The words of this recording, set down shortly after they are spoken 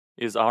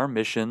Is our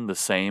mission the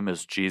same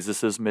as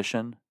Jesus'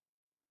 mission?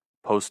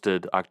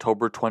 Posted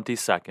October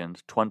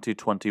 22nd,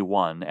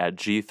 2021 at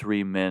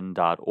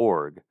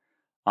g3min.org.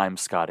 I'm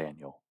Scott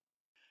Aniol.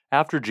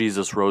 After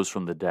Jesus rose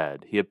from the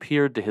dead, he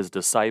appeared to his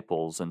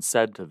disciples and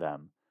said to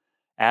them,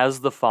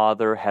 "As the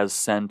Father has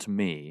sent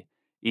me,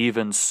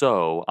 even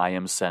so I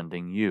am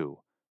sending you."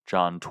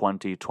 John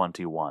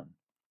 20:21.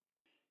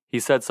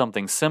 He said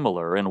something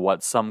similar in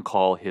what some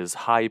call his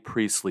high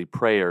priestly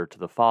prayer to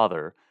the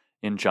Father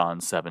in John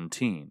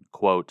 17,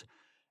 quote,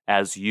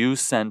 "As you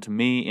sent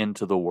me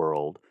into the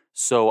world,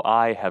 so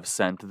I have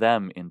sent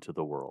them into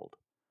the world."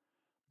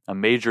 A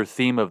major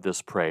theme of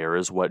this prayer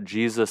is what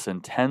Jesus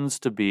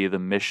intends to be the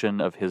mission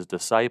of his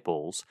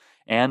disciples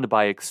and,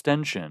 by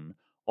extension,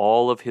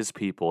 all of his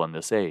people in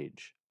this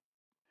age.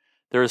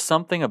 There is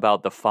something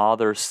about the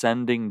Father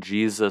sending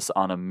Jesus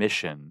on a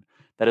mission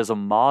that is a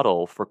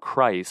model for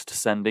Christ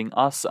sending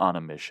us on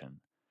a mission.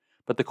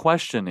 But the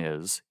question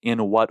is,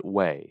 in what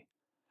way?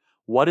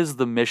 What is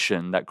the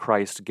mission that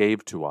Christ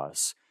gave to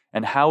us,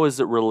 and how is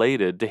it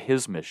related to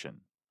his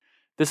mission?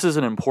 This is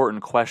an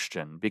important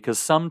question because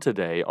some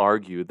today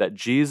argue that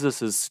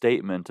Jesus'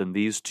 statement in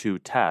these two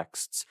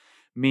texts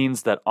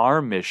means that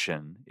our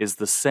mission is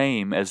the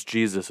same as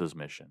Jesus'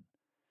 mission.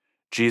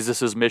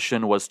 Jesus'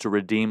 mission was to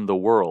redeem the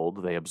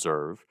world, they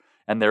observe,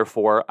 and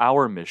therefore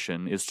our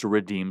mission is to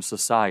redeem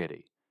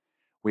society.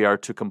 We are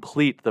to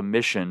complete the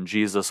mission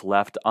Jesus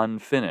left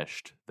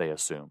unfinished, they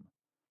assume.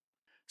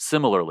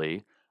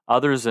 Similarly,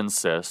 others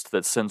insist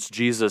that since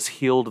Jesus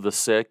healed the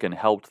sick and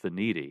helped the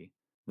needy,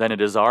 then it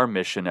is our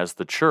mission as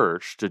the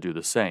church to do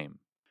the same.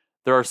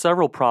 There are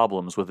several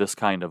problems with this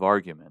kind of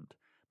argument,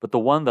 but the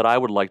one that I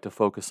would like to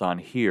focus on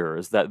here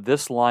is that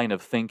this line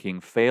of thinking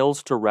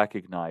fails to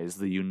recognize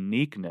the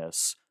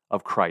uniqueness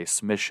of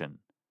Christ's mission.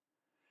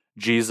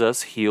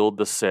 Jesus healed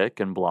the sick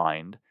and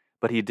blind,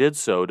 but he did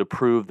so to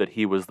prove that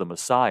he was the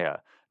Messiah,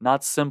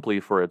 not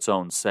simply for its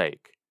own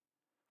sake.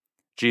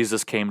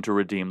 Jesus came to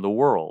redeem the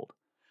world,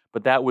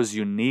 but that was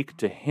unique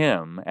to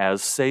him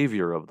as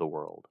Savior of the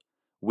world.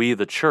 We,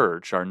 the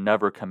church, are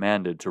never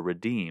commanded to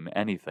redeem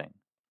anything.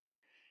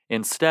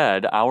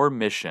 Instead, our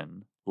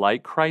mission,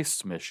 like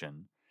Christ's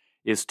mission,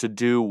 is to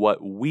do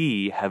what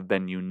we have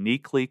been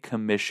uniquely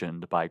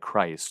commissioned by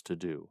Christ to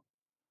do.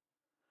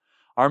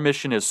 Our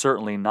mission is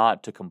certainly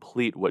not to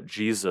complete what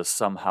Jesus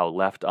somehow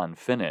left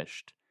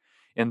unfinished.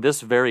 In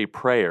this very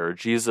prayer,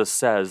 Jesus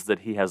says that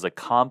he has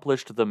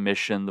accomplished the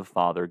mission the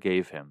Father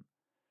gave him.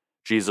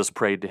 Jesus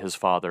prayed to his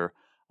Father,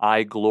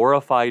 "I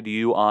glorified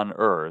you on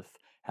earth,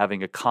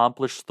 having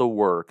accomplished the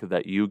work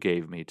that you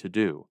gave me to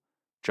do."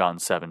 John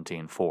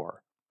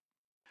 17:4.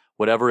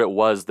 Whatever it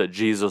was that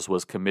Jesus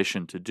was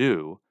commissioned to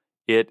do,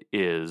 it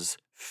is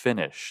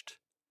finished.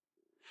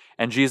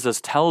 And Jesus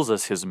tells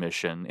us his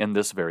mission in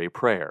this very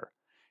prayer.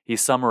 He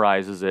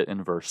summarizes it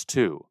in verse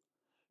 2,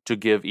 "to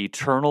give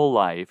eternal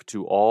life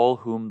to all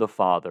whom the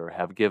Father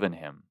have given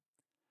him."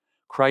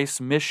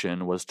 Christ's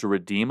mission was to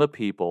redeem a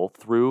people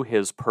through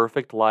his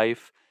perfect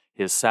life,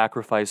 his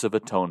sacrifice of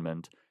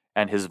atonement,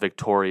 and his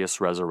victorious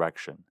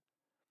resurrection.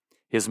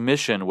 His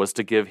mission was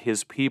to give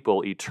his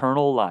people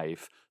eternal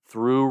life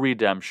through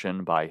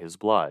redemption by his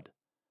blood.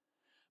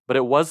 But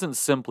it wasn't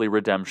simply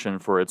redemption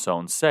for its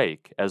own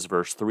sake, as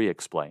verse 3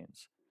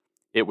 explains.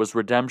 It was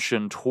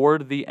redemption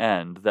toward the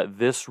end that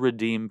this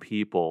redeemed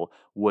people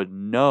would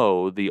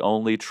know the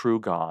only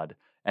true God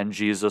and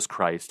Jesus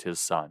Christ, his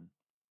Son.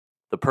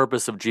 The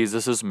purpose of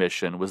Jesus'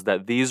 mission was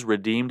that these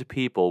redeemed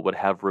people would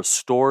have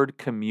restored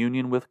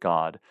communion with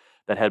God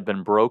that had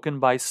been broken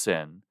by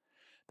sin,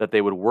 that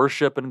they would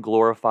worship and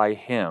glorify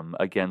him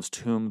against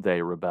whom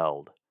they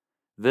rebelled.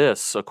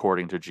 This,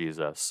 according to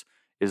Jesus,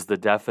 is the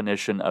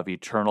definition of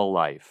eternal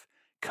life,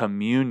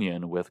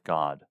 communion with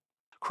God.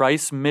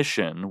 Christ's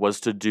mission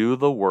was to do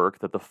the work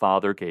that the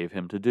Father gave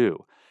him to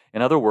do.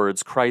 In other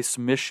words, Christ's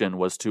mission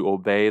was to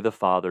obey the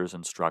Father's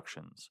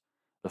instructions.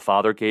 The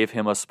Father gave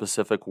him a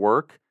specific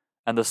work,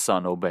 and the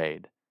Son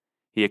obeyed.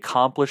 He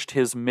accomplished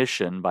his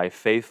mission by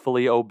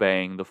faithfully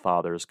obeying the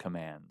Father's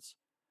commands.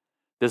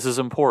 This is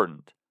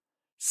important.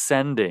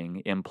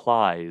 Sending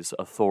implies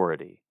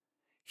authority.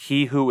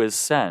 He who is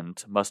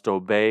sent must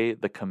obey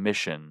the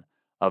commission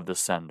of the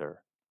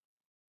sender.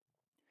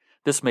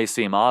 This may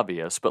seem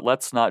obvious, but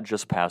let's not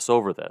just pass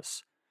over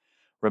this.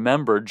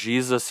 Remember,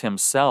 Jesus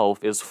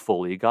himself is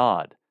fully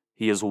God.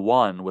 He is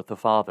one with the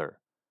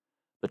Father.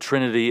 The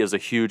Trinity is a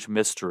huge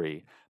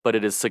mystery, but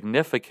it is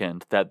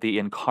significant that the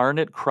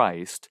incarnate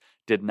Christ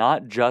did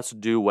not just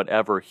do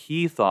whatever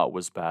he thought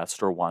was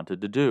best or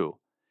wanted to do.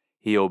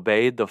 He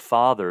obeyed the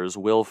Father's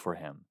will for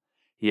him.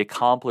 He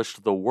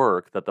accomplished the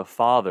work that the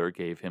Father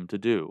gave him to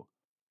do.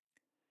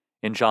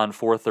 In John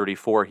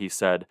 4:34 he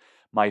said,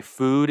 "My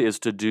food is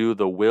to do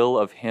the will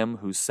of him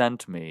who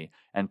sent me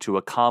and to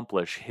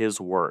accomplish his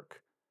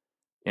work."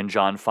 In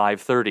John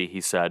 5:30 he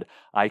said,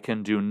 "I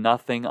can do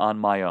nothing on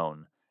my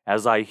own.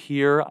 As I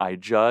hear, I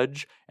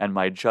judge, and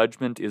my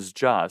judgment is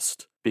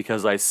just,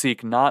 because I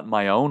seek not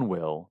my own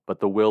will, but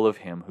the will of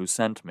him who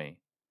sent me."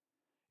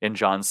 In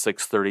John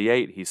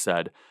 6:38 he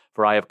said,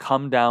 For I have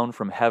come down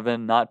from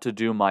heaven not to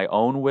do my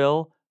own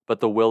will, but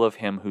the will of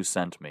him who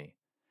sent me.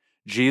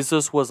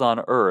 Jesus was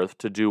on earth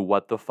to do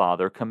what the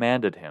Father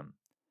commanded him.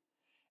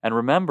 And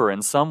remember,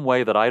 in some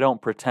way that I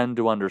don't pretend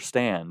to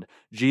understand,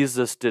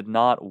 Jesus did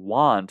not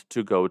want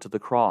to go to the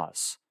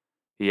cross.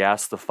 He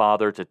asked the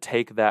Father to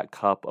take that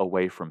cup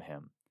away from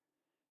him.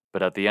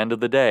 But at the end of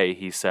the day,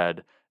 he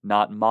said,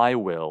 "Not my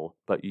will,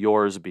 but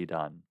yours be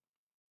done."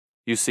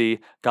 You see,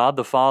 God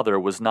the Father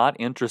was not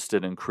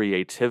interested in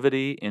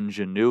creativity,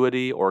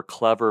 ingenuity, or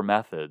clever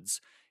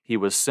methods. He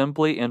was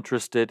simply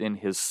interested in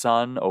his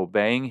Son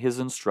obeying his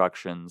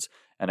instructions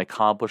and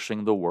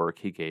accomplishing the work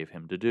he gave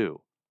him to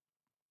do.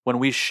 When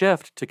we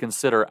shift to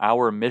consider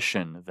our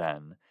mission,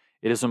 then,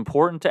 it is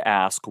important to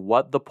ask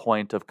what the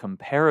point of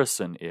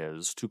comparison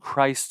is to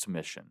Christ's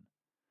mission.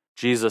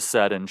 Jesus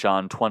said in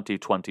John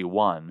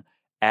 20:21,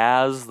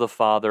 "As the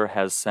Father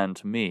has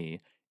sent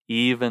me,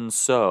 even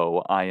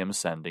so I am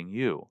sending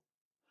you."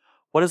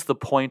 What is the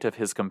point of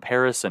his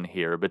comparison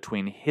here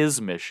between his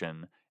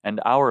mission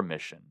and our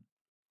mission?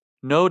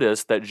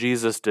 Notice that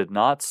Jesus did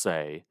not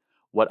say,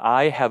 "What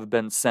I have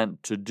been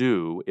sent to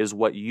do is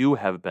what you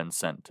have been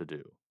sent to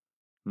do."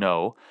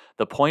 No,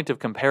 the point of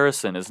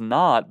comparison is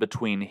not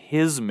between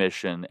his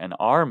mission and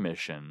our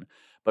mission,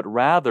 but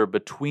rather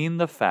between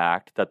the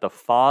fact that the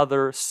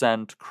Father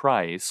sent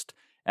Christ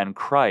and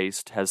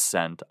Christ has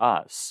sent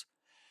us.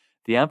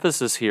 The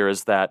emphasis here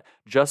is that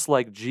just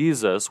like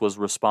Jesus was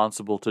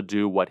responsible to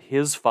do what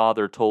his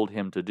Father told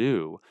him to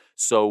do,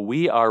 so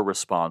we are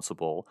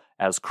responsible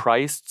as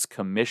Christ's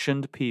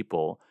commissioned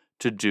people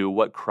to do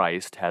what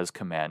Christ has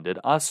commanded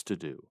us to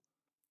do.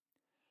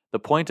 The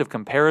point of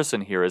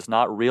comparison here is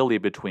not really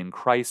between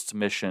Christ's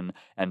mission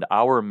and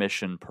our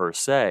mission per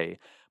se,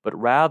 but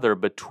rather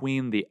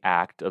between the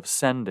act of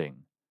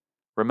sending.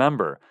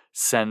 Remember,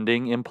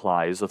 sending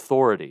implies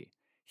authority.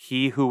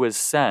 He who is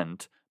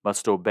sent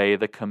must obey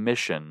the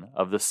commission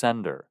of the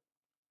sender.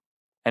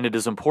 And it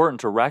is important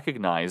to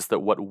recognize that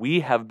what we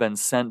have been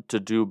sent to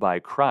do by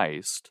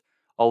Christ,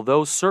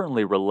 although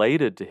certainly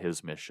related to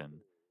his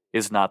mission,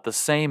 is not the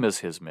same as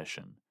his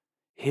mission.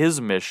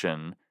 His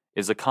mission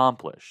is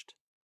accomplished.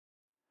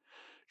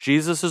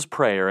 Jesus'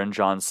 prayer in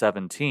John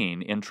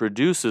 17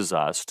 introduces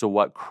us to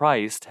what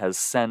Christ has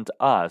sent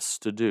us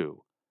to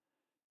do.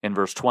 In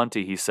verse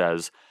 20 he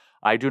says,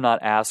 "I do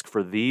not ask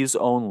for these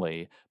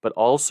only, but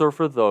also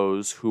for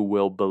those who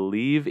will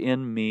believe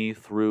in me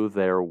through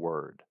their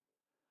word."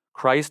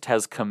 Christ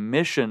has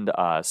commissioned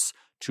us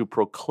to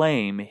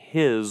proclaim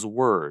his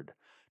word,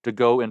 to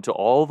go into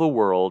all the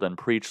world and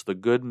preach the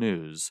good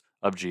news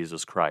of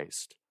Jesus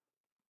Christ.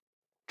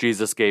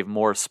 Jesus gave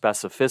more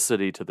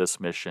specificity to this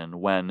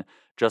mission when,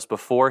 just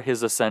before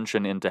his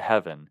ascension into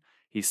heaven,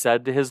 he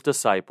said to his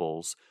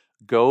disciples,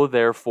 "Go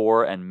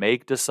therefore and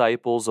make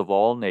disciples of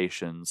all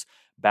nations,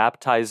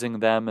 baptizing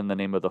them in the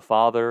name of the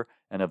Father,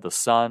 and of the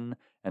Son,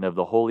 and of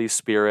the Holy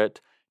Spirit,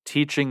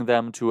 teaching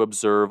them to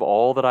observe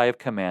all that I have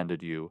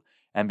commanded you,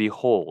 and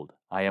behold,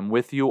 I am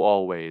with you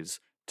always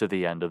to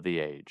the end of the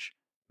age."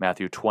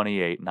 Matthew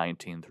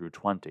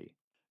 28:19-20.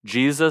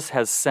 Jesus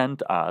has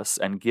sent us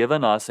and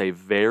given us a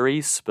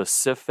very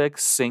specific,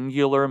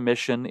 singular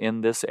mission in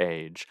this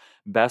age,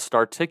 best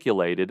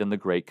articulated in the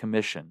Great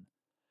Commission.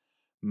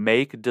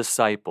 Make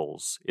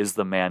disciples is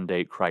the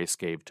mandate Christ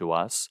gave to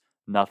us,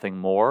 nothing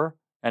more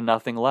and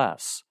nothing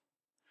less.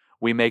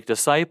 We make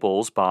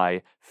disciples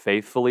by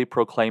faithfully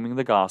proclaiming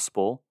the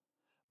gospel,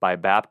 by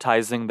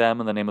baptizing them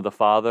in the name of the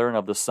Father and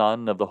of the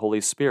Son and of the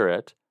Holy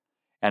Spirit,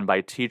 and by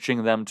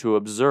teaching them to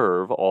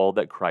observe all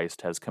that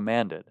Christ has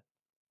commanded.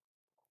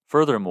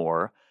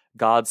 Furthermore,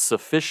 God's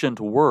sufficient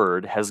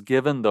word has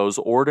given those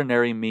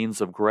ordinary means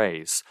of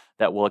grace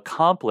that will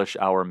accomplish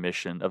our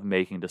mission of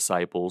making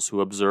disciples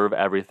who observe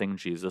everything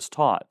Jesus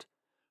taught: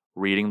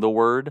 reading the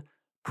word,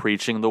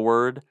 preaching the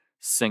word,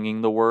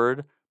 singing the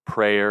word,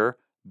 prayer,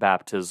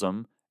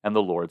 baptism, and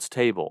the Lord's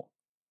table.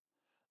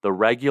 The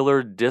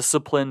regular,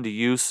 disciplined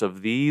use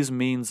of these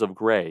means of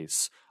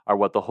grace are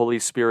what the Holy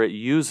Spirit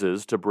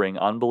uses to bring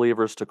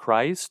unbelievers to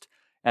Christ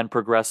and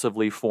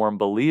progressively form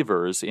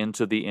believers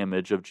into the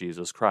image of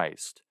Jesus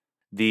Christ.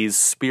 These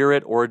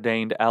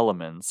Spirit-ordained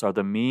elements are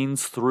the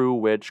means through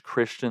which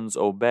Christians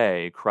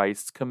obey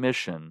Christ's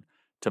commission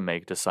to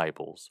make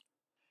disciples.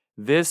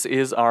 This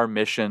is our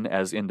mission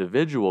as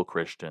individual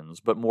Christians,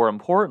 but more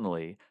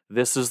importantly,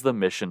 this is the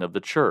mission of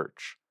the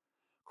church.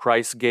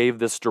 Christ gave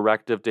this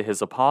directive to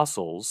his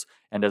apostles,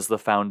 and as the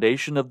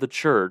foundation of the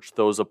church,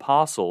 those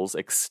apostles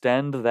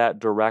extend that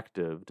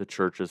directive to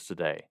churches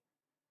today.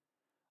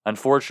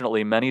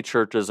 Unfortunately, many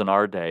churches in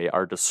our day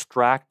are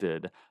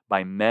distracted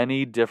by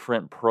many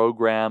different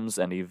programs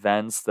and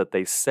events that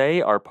they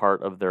say are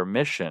part of their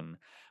mission,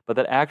 but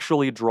that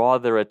actually draw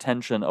their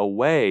attention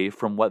away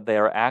from what they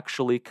are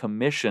actually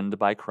commissioned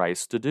by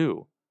Christ to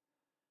do.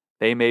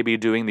 They may be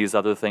doing these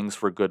other things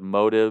for good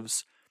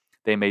motives.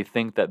 They may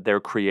think that their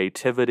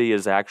creativity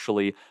is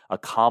actually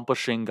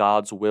accomplishing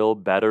God's will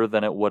better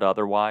than it would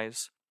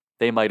otherwise.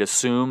 They might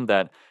assume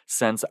that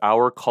since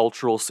our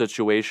cultural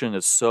situation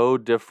is so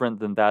different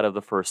than that of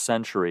the first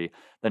century,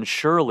 then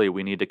surely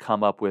we need to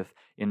come up with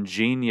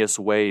ingenious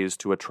ways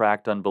to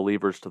attract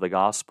unbelievers to the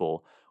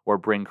gospel or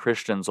bring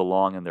Christians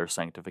along in their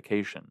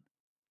sanctification.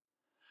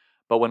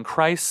 But when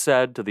Christ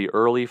said to the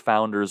early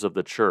founders of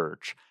the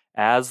church,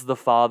 "As the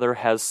Father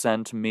has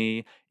sent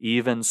me,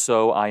 even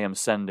so I am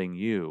sending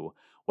you,"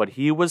 what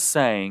he was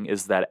saying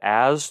is that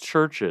as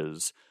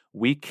churches,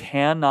 we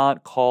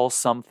cannot call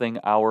something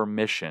our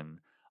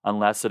mission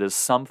unless it is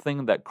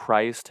something that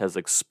Christ has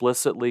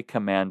explicitly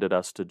commanded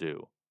us to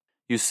do.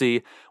 You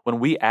see, when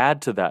we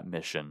add to that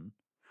mission,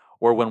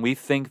 or when we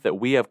think that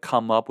we have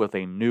come up with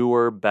a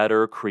newer,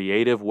 better,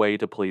 creative way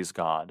to please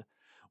God,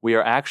 we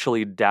are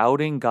actually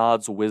doubting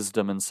God's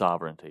wisdom and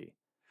sovereignty.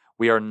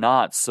 We are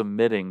not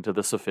submitting to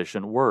the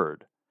sufficient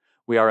word.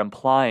 We are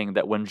implying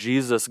that when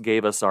Jesus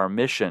gave us our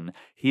mission,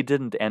 he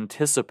didn't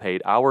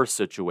anticipate our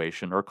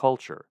situation or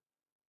culture.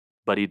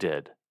 But he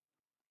did.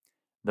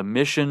 The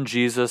mission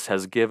Jesus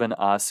has given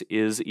us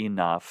is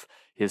enough.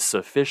 His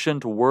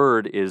sufficient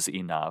word is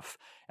enough.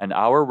 And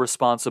our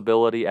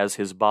responsibility as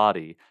his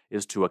body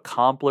is to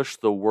accomplish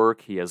the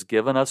work he has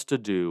given us to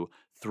do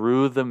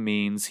through the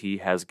means he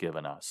has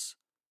given us.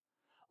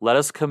 Let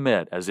us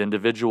commit as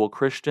individual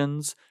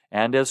Christians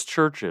and as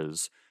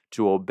churches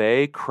to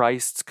obey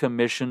Christ's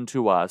commission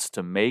to us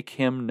to make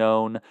him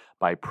known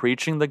by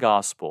preaching the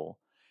gospel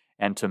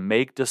and to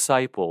make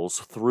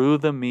disciples through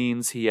the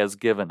means he has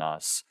given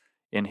us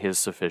in his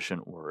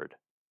sufficient word.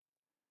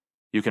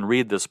 You can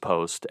read this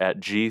post at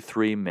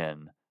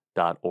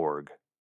g3min.org.